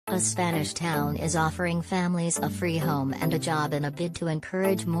A Spanish town is offering families a free home and a job in a bid to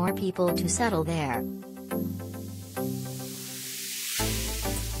encourage more people to settle there.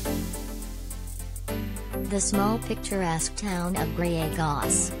 The small picturesque town of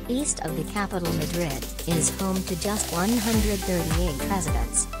Griegos, east of the capital Madrid, is home to just 138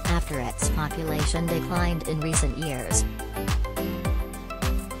 residents, after its population declined in recent years.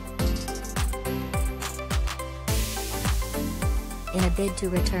 In a bid to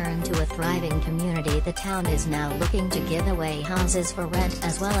return to a thriving community, the town is now looking to give away houses for rent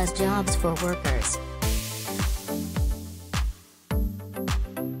as well as jobs for workers.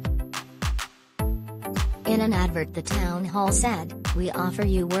 In an advert, the town hall said, "We offer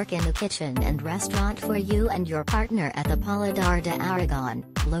you work in the kitchen and restaurant for you and your partner at the Paladar de Aragon,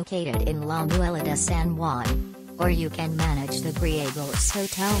 located in La Muela de San Juan. Or you can manage the Griegos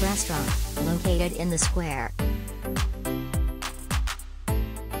Hotel Restaurant, located in the square."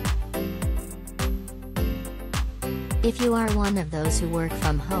 If you are one of those who work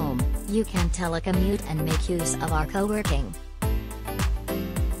from home, you can telecommute and make use of our co-working.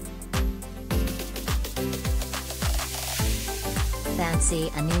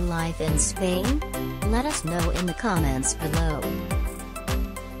 Fancy a new life in Spain? Let us know in the comments below.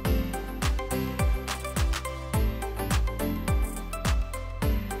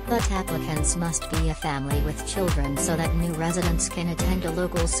 But applicants must be a family with children so that new residents can attend a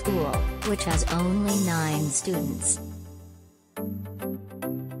local school, which has only 9 students.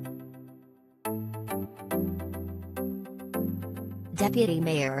 Deputy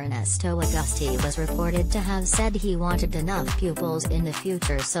Mayor Ernesto Augusti was reported to have said he wanted enough pupils in the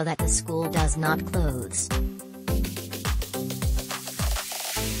future so that the school does not close.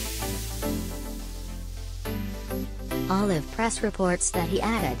 Olive Press reports that he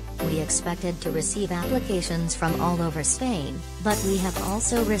added, "We expected to receive applications from all over Spain, but we have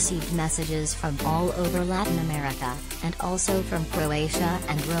also received messages from all over Latin America, and also from Croatia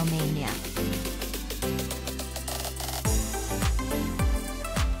and Romania."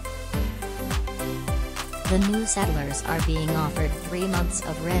 The new settlers are being offered 3 months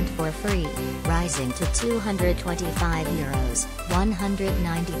of rent for free, rising to €225,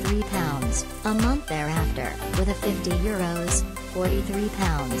 £193 a month thereafter, with a €50,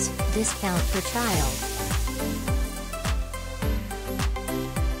 £43 discount per child.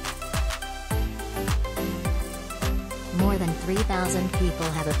 More than 3,000 people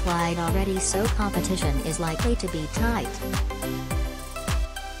have applied already, so competition is likely to be tight.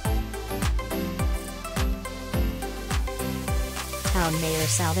 Town Mayor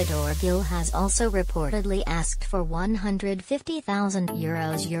Salvador Gil has also reportedly asked for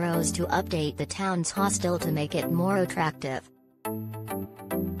 €150,000 to update the town's hostel to make it more attractive.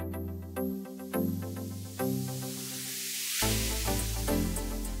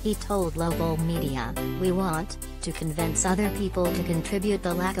 He told local media, "We want to convince other people to contribute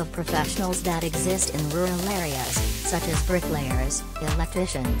the lack of professionals that exist in rural areas, such as bricklayers,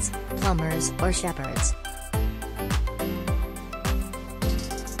 electricians, plumbers or shepherds."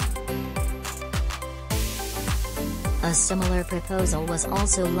 A similar proposal was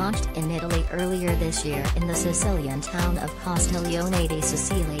also launched in Italy earlier this year in the Sicilian town of Castiglione di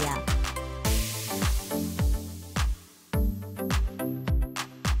Sicilia.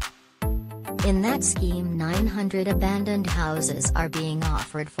 In that scheme, 900 abandoned houses are being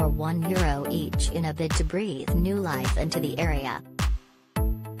offered for €1 each in a bid to breathe new life into the area.